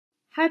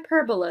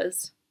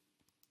Hyperbolas.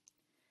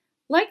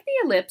 Like the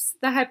ellipse,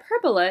 the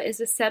hyperbola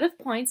is a set of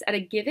points at a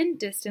given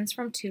distance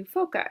from two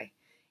foci.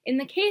 In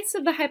the case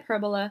of the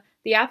hyperbola,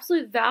 the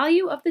absolute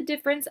value of the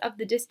difference of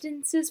the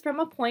distances from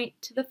a point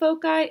to the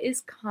foci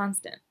is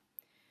constant.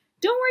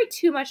 Don't worry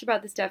too much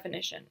about this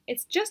definition.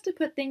 It's just to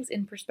put things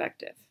in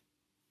perspective.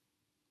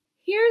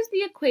 Here's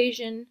the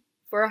equation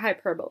for a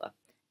hyperbola.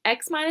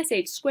 X minus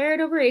h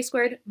squared over a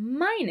squared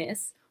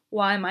minus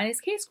y minus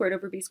k squared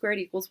over b squared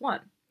equals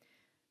 1.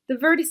 The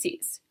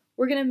vertices.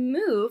 We're going to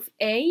move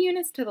a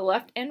units to the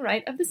left and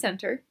right of the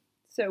center.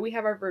 So we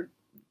have our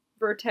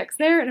vertex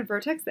there and a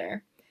vertex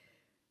there.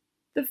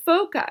 The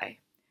foci.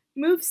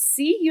 Move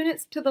c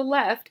units to the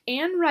left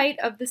and right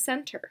of the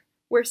center,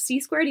 where c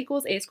squared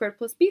equals a squared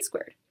plus b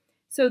squared.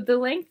 So the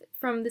length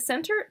from the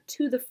center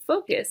to the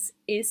focus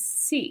is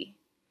c.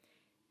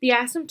 The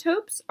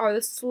asymptotes are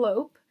the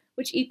slope,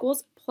 which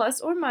equals plus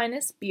or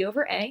minus b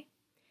over a.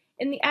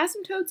 And the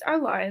asymptotes are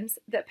lines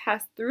that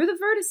pass through the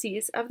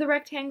vertices of the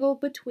rectangle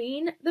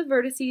between the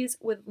vertices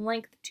with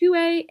length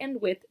 2a and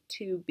width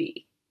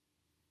 2b.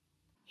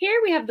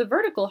 Here we have the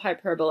vertical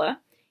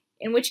hyperbola,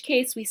 in which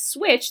case we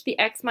switch the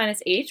x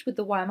minus h with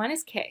the y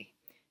minus k.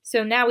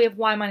 So now we have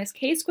y minus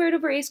k squared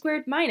over a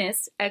squared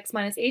minus x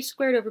minus h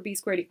squared over b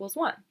squared equals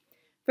 1.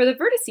 For the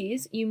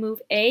vertices, you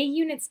move a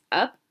units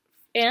up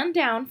and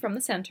down from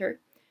the center.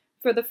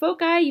 For the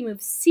foci, you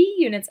move c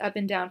units up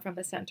and down from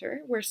the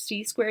center, where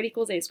c squared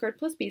equals a squared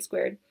plus b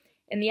squared,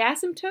 and the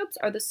asymptotes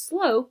are the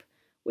slope,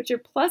 which are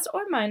plus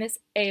or minus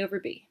a over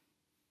b.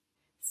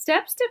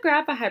 Steps to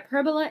graph a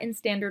hyperbola in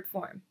standard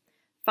form.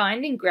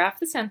 Find and graph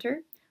the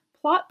center,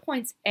 plot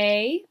points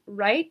A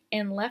right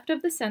and left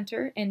of the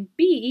center, and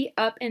B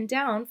up and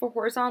down for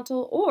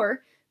horizontal,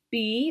 or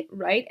B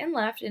right and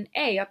left and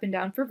A up and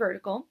down for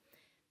vertical.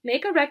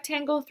 Make a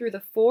rectangle through the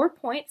 4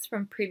 points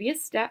from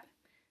previous step.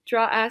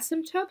 Draw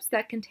asymptotes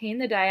that contain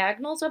the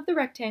diagonals of the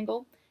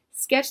rectangle.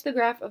 Sketch the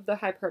graph of the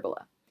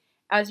hyperbola.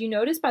 As you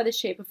notice by the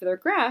shape of their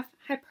graph,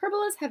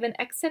 hyperbolas have an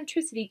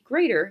eccentricity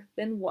greater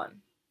than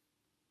 1.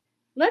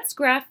 Let's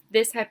graph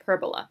this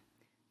hyperbola.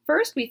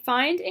 First, we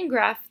find and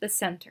graph the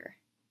center.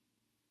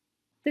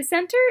 The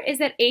center is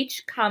at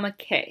h,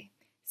 k.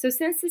 So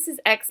since this is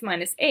x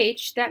minus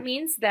h, that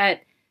means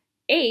that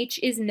h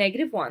is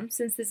 -1,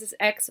 since this is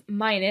x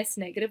minus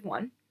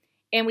 -1.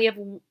 And we have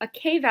a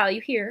k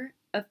value here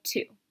of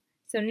 2.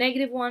 So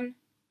 -1,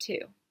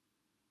 2.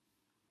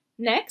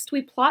 Next,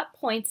 we plot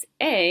points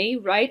A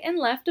right and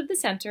left of the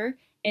center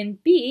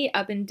and B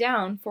up and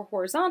down for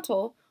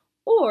horizontal,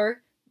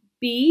 or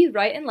B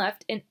right and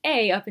left and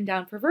A up and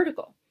down for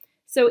vertical.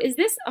 So is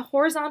this a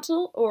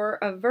horizontal or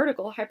a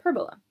vertical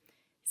hyperbola?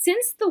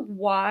 Since the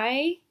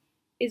y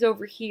is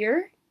over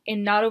here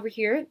and not over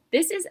here,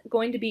 this is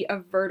going to be a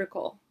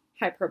vertical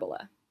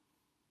hyperbola.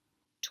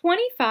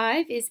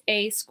 25 is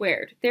a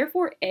squared,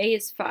 therefore a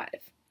is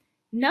 5.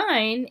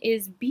 9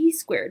 is b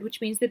squared,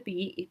 which means that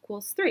b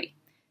equals 3.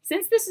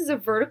 Since this is a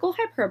vertical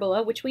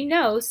hyperbola, which we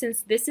know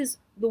since this is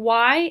the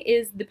y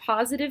is the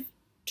positive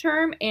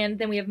term and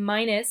then we have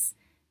minus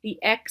the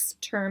x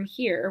term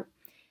here,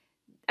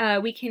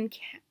 we can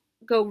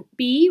go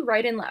b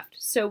right and left.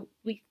 So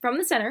from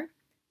the center,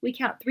 we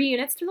count 3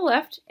 units to the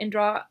left and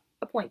draw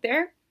a point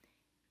there.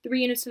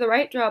 3 units to the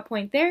right, draw a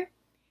point there.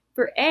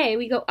 For a,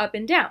 we go up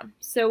and down.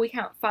 So we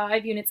count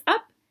 5 units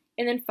up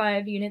and then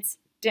 5 units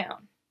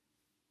down.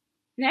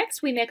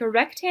 Next, we make a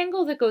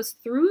rectangle that goes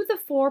through the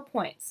 4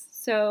 points.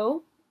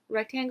 So, a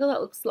rectangle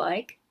that looks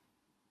like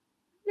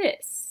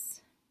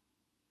this.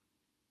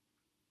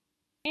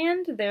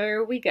 And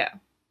there we go.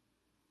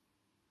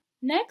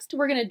 Next,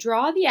 we're going to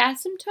draw the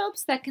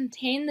asymptotes that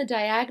contain the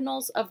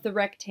diagonals of the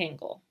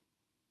rectangle.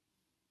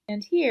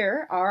 And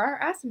here are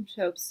our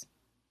asymptotes.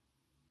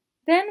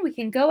 Then we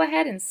can go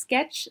ahead and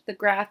sketch the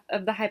graph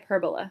of the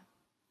hyperbola.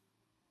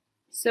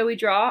 So we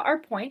draw our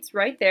points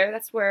right there.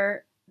 That's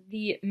where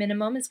the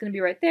minimum is going to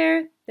be right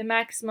there. The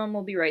maximum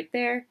will be right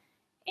there.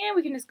 And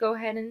we can just go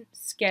ahead and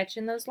sketch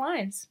in those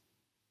lines.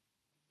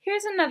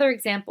 Here's another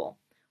example.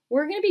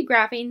 We're going to be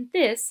graphing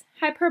this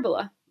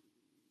hyperbola.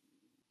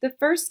 The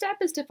first step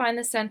is to find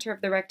the center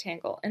of the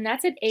rectangle, and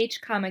that's at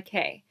h,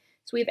 k.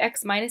 So we have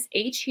x minus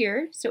h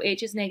here, so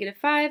h is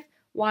 -5,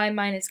 y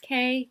minus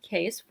k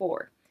is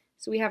 4.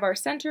 So we have our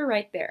center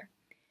right there.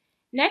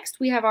 Next,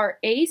 we have our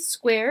a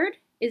squared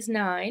is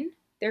 9,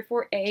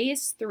 therefore a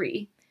is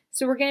 3.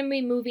 So we're going to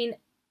be moving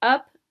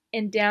up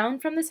and down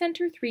from the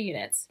center 3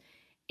 units.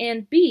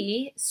 And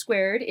b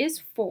squared is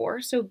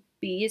 4, so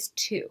b is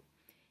 2.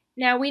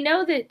 Now we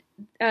know that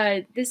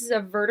this is a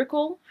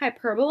vertical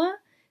hyperbola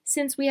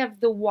since we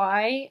have the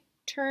y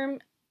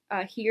term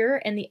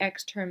here and the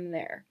x term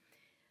there.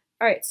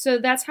 All right, so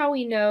that's how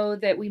we know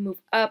that we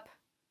move up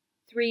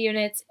 3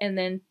 units and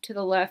then to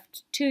the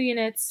left 2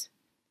 units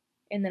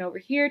and then over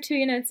here 2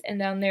 units and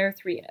down there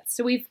 3 units.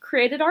 So we've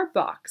created our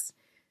box.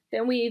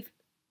 Then we've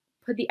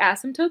put the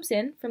asymptotes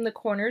in from the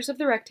corners of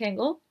the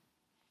rectangle.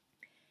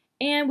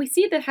 And we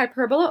see that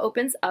hyperbola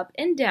opens up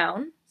and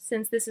down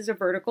since this is a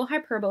vertical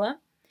hyperbola.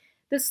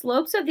 The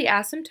slopes of the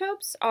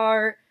asymptotes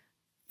are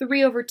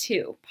 3 over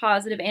 2,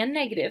 positive and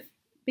negative,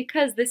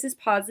 because this is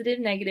positive,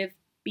 negative,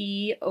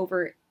 b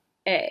over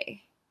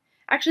a.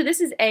 Actually,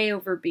 this is a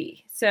over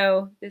b,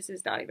 so this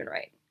is not even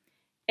right.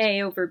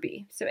 A over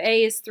b. So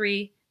a is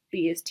 3,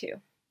 b is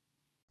 2.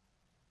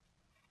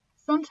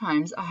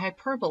 Sometimes a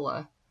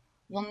hyperbola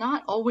will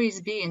not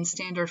always be in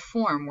standard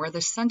form where the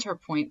center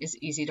point is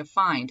easy to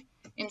find.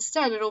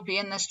 Instead, it'll be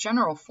in this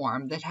general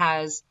form that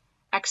has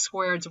x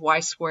squareds, y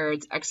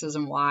squareds, x's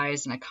and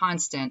y's, and a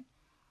constant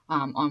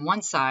on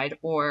one side,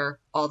 or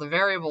all the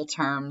variable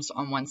terms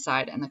on one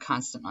side and the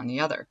constant on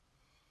the other.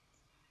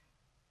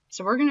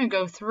 So we're going to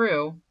go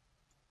through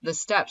the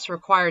steps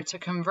required to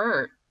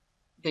convert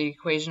the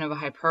equation of a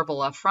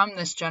hyperbola from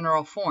this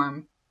general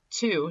form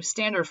to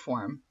standard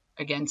form,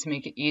 again to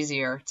make it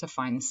easier to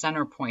find the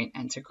center point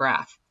and to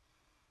graph.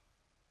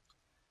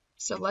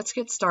 So let's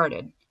get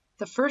started.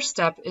 The first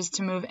step is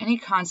to move any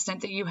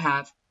constant that you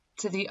have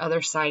to the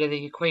other side of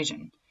the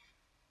equation.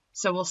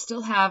 So we'll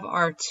still have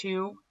our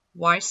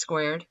 2y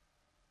squared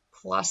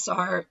plus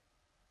our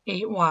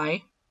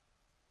 8y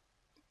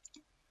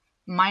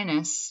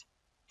minus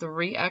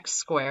 3x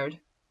squared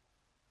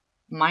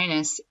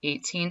minus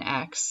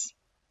 18x,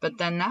 but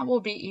then that will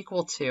be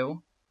equal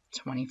to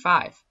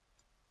 25.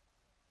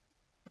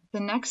 The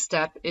next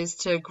step is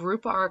to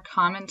group our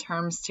common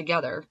terms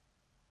together.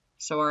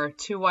 So our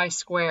 2y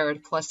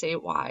squared plus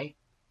 8y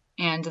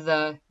and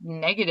the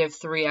negative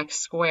 3x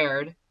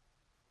squared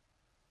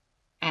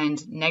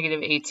and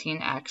negative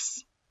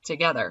 18x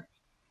together,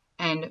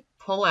 and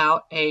pull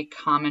out a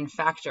common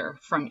factor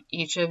from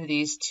each of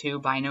these two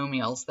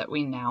binomials that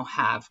we now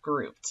have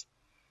grouped.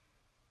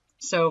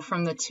 So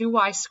from the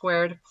 2y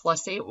squared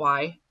plus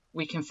 8y,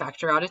 we can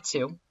factor out a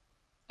 2,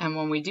 and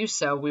when we do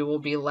so, we will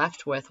be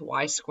left with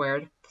y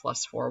squared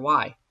plus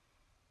 4y.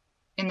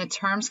 In the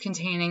terms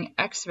containing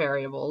x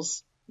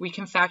variables, we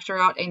can factor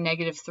out a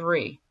negative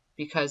 3,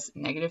 because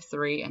negative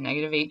 3 and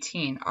negative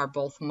 18 are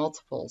both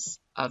multiples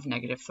of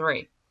negative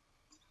 3.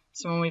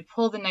 So when we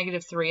pull the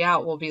negative 3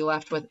 out, we'll be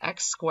left with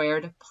x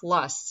squared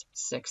plus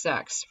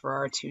 6x for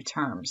our two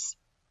terms.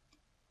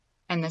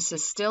 And this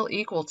is still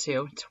equal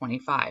to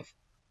 25.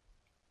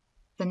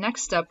 The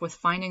next step with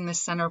finding the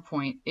center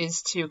point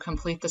is to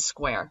complete the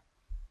square.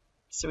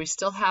 So we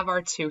still have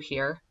our 2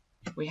 here.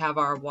 We have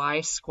our y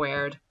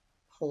squared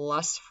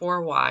plus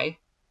 4y,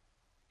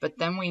 but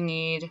then we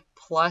need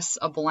plus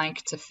a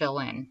blank to fill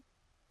in.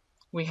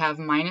 We have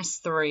minus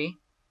 3,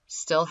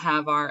 still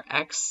have our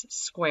x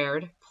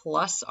squared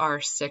plus our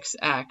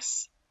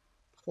 6x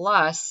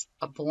plus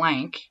a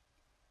blank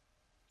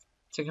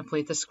to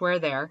complete the square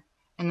there,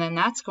 and then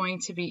that's going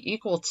to be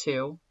equal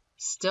to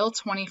still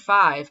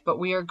 25, but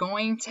we are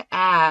going to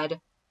add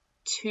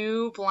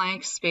 2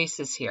 blank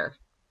spaces here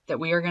that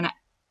we are going to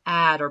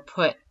add or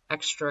put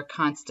extra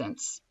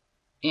constants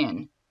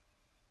in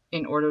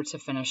order to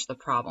finish the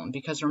problem.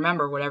 Because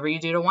remember, whatever you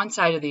do to one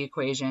side of the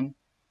equation,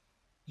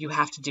 you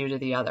have to do to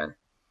the other.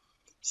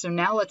 So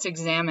now let's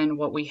examine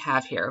what we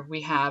have here.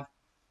 We have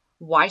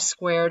y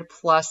squared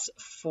plus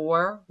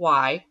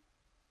 4y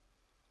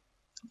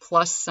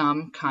plus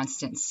some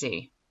constant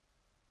c.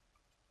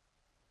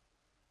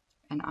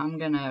 And I'm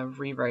going to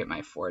rewrite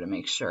my 4 to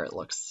make sure it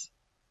looks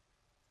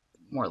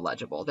more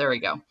legible. There we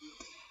go.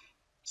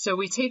 So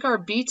we take our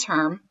b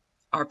term,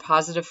 our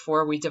positive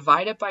 4, we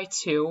divide it by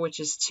 2, which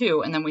is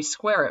 2, and then we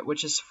square it,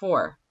 which is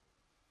 4.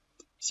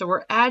 So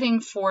we're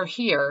adding 4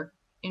 here.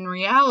 In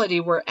reality,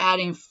 we're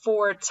adding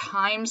 4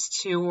 times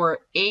 2, or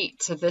 8,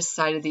 to this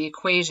side of the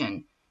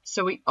equation.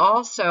 So we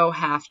also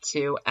have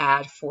to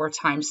add 4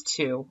 times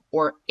 2,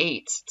 or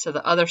 8, to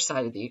the other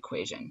side of the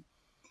equation.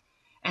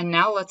 And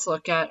now let's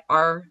look at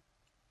our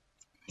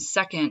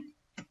second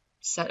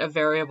set of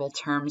variable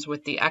terms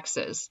with the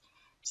x's.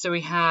 So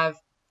we have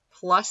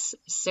plus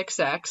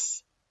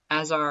 6x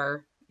as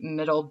our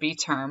middle b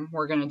term.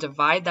 We're going to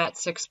divide that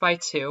 6 by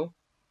 2,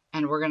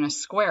 and we're going to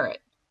square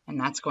it, and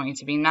that's going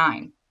to be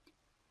 9.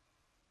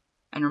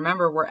 And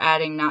remember, we're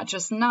adding not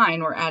just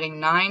 9, we're adding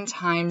 9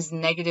 times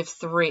negative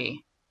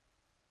 3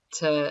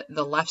 to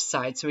the left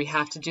side, so we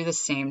have to do the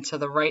same to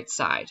the right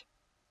side.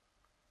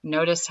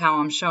 Notice how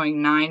I'm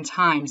showing 9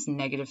 times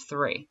negative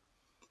 3.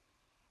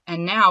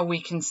 And now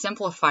we can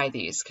simplify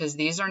these, because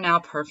these are now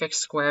perfect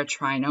square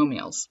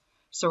trinomials.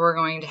 So we're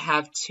going to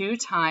have 2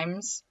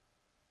 times,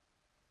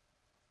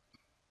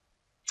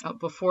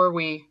 before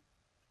we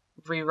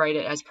rewrite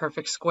it as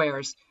perfect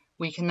squares,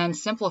 we can then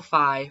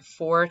simplify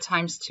 4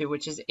 times 2,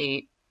 which is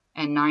 8,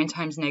 and 9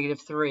 times negative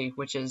 3,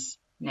 which is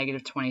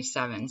negative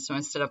 27. So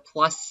instead of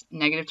plus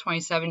negative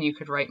 27, you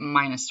could write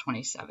minus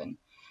 27.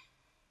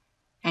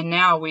 And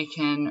now we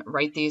can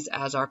write these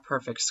as our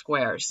perfect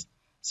squares.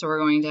 So we're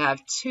going to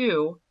have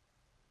 2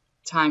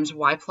 times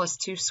y plus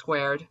 2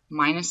 squared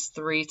minus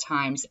 3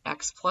 times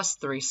x plus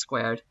 3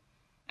 squared.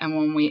 And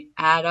when we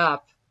add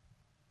up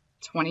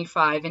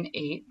 25 and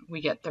 8,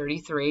 we get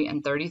 33,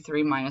 and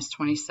 33 minus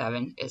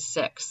 27 is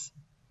 6.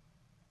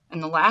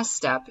 And the last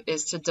step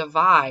is to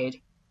divide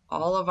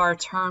all of our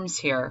terms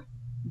here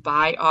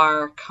by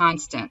our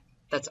constant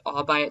that's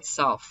all by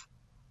itself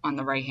on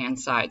the right-hand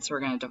side. So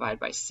we're going to divide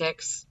by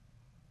 6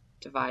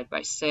 divide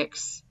by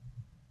 6,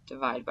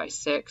 divide by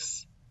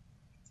 6,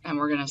 and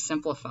we're going to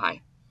simplify.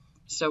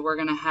 So we're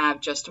going to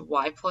have just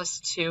y plus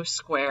 2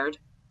 squared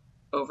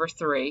over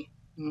 3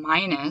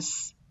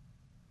 minus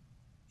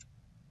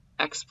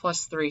x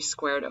plus 3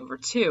 squared over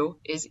 2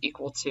 is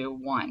equal to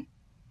 1.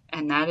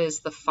 And that is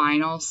the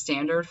final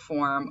standard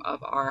form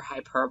of our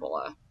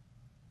hyperbola,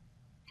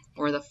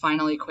 or the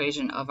final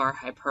equation of our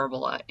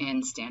hyperbola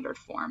in standard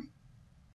form.